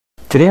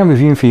Today I'm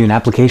reviewing for you an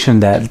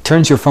application that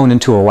turns your phone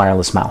into a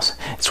wireless mouse.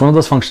 It's one of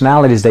those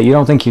functionalities that you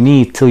don't think you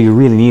need till you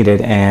really need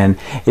it, and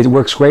it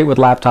works great with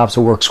laptops,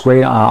 it works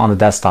great on the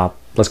desktop.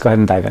 Let's go ahead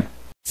and dive in.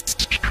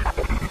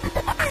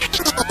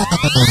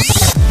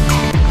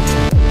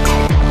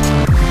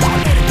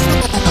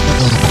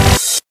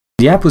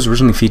 The app was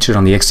originally featured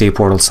on the XDA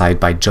portal site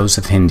by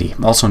Joseph Hindi,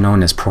 also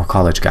known as Pro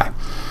College Guy.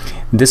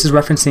 This is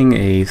referencing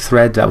a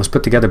thread that was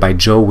put together by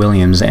Joe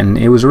Williams, and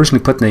it was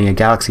originally put in a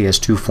Galaxy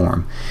S2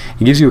 form.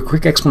 It gives you a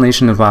quick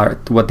explanation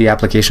about what the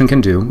application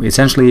can do.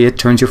 Essentially, it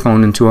turns your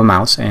phone into a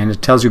mouse, and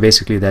it tells you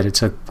basically that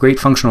it's a great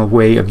functional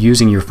way of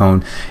using your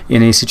phone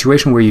in a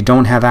situation where you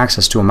don't have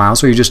access to a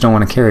mouse or you just don't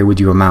want to carry with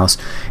you a mouse.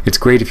 It's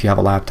great if you have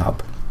a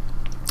laptop.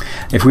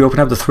 If we open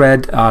up the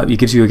thread, it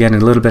gives you again a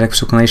little bit of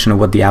explanation of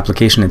what the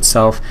application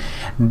itself.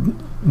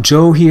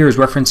 Joe here is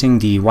referencing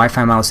the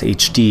Wi-Fi Mouse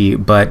HD,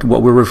 but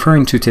what we're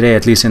referring to today,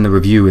 at least in the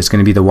review, is going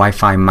to be the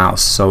Wi-Fi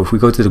Mouse. So if we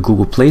go to the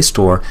Google Play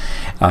Store,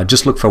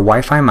 just look for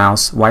Wi-Fi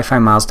Mouse.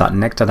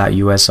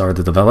 WiFiMouse.necta.us are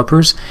the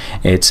developers.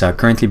 It's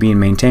currently being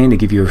maintained. They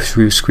give you a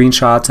few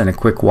screenshots and a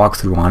quick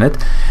walkthrough on it.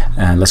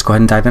 Let's go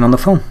ahead and dive in on the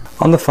phone.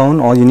 On the phone,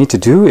 all you need to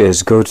do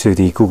is go to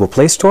the Google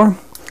Play Store.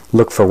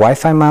 Look for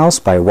Wi-Fi Mouse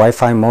by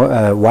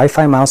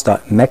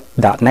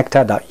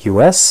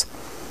WiFiMouse.necta.us.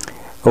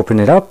 Open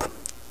it up.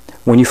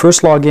 When you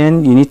first log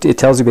in, it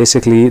tells you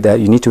basically that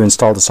you need to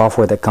install the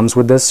software that comes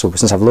with this. So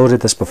since I've loaded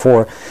this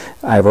before,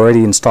 I've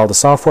already installed the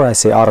software. I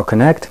say auto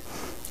connect,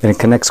 and it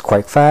connects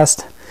quite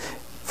fast.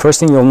 First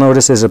thing you'll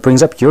notice is it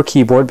brings up your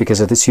keyboard because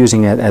it's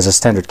using it as a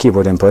standard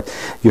keyboard input.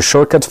 Your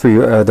shortcuts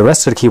for the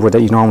rest of the keyboard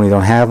that you normally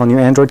don't have on your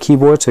Android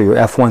keyboard, so your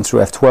F1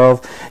 through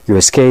F12, your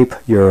escape,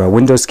 your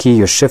Windows key,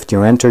 your shift,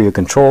 your enter, your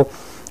control.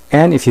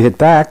 And if you hit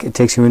back, it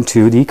takes you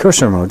into the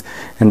cursor mode,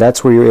 and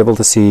that's where you're able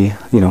to see,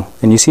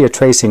 and you see a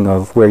tracing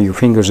of where your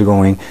fingers are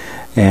going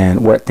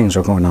and what things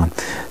are going on.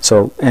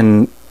 So,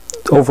 and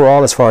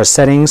overall, as far as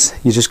settings,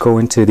 you just go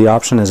into the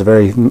option as a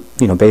very,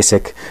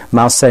 basic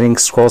mouse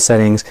settings, scroll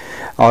settings,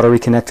 auto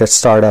reconnect at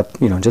startup.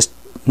 Just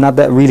not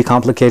that really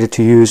complicated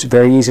to use,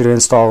 very easy to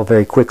install,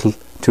 very quickly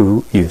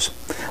to use.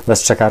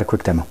 Let's check out a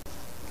quick demo.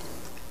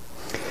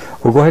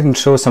 We'll go ahead and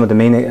show some of the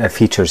main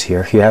features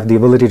here. You have the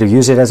ability to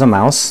use it as a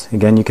mouse.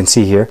 Again, you can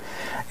see here,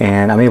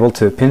 and I'm able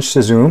to pinch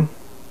to zoom,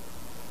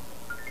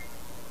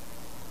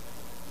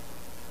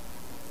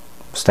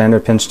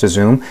 standard pinch to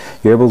zoom.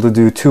 You're able to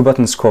do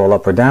 2-button scroll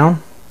up or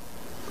down,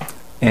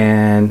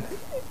 and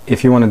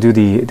if you want to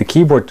do the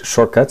keyboard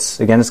shortcuts,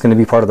 again, it's going to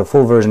be part of the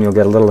full version. You'll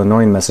get a little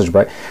annoying message,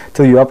 but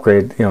till you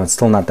upgrade, it's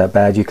still not that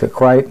bad. You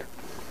click right,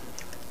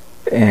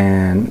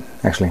 and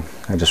actually,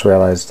 I just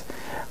realized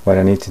what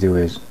I need to do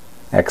is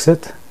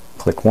exit,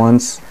 click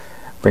once,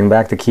 bring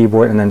back the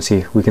keyboard, and then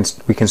see we can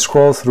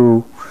scroll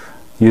through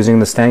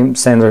using the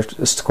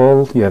standard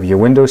scroll. You have your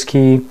Windows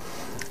key,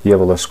 you're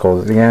able to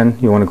scroll it again.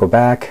 You want to go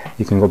back,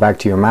 you can go back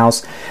to your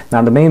mouse.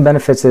 Now the main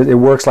benefits is it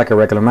works like a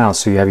regular mouse.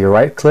 So you have your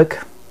right click,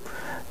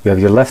 you have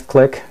your left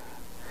click,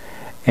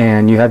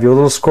 and you have your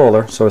little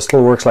scroller, so it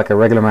still works like a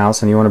regular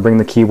mouse. And you want to bring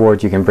the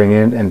keyboard, you can bring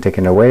it and take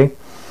it away.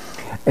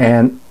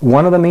 And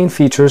one of the main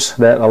features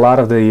that a lot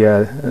of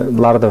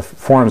the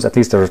forums, at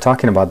least that are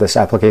talking about this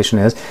application,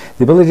 is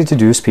the ability to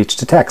do speech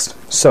to text.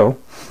 So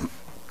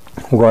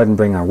we'll go ahead and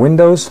bring our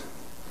Windows,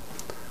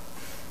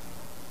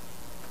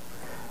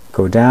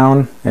 go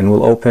down, and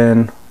we'll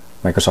open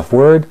Microsoft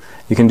Word.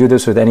 You can do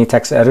this with any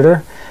text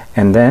editor,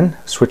 and then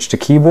switch to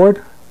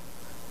keyboard.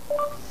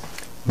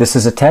 This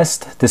is a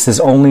test. This is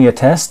only a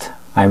test.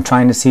 I'm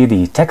trying to see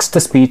the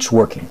text-to-speech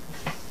working.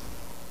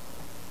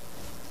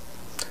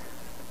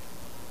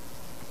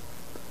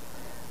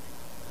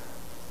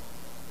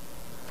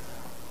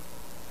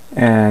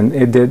 And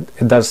it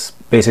does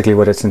basically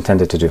what it's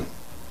intended to do.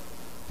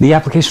 The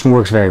application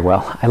works very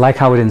well. I like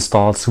how it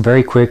installs. It's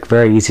very quick,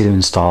 very easy to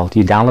install.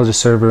 You download the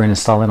server and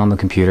install it on the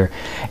computer,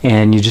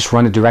 and you just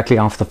run it directly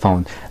off the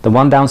phone. The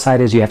one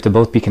downside is you have to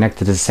both be connected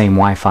to the same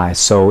Wi-Fi.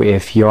 So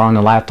if you're on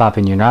a laptop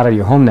and you're not at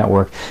your home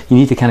network, you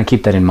need to kind of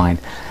keep that in mind.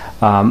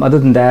 Other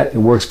than that, it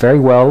works very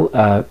well.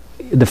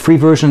 The free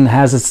version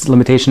has its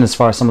limitation as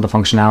far as some of the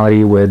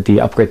functionality with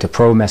the upgrade to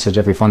Pro message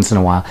every once in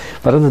a while.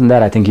 But other than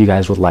that, I think you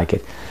guys would like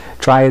it.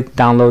 Try it,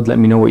 download, let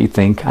me know what you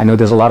think. I know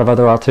there's a lot of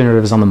other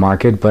alternatives on the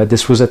market, but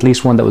this was at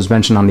least one that was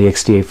mentioned on the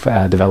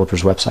XDA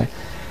developers website.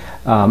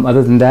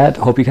 Other than that,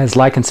 hope you guys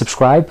like and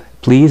subscribe.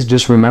 Please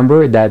just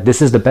remember that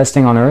this is the best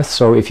thing on earth.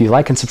 So if you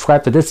like and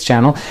subscribe to this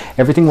channel,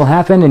 everything will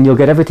happen and you'll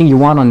get everything you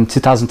want on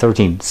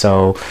 2013.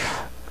 So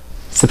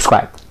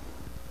subscribe.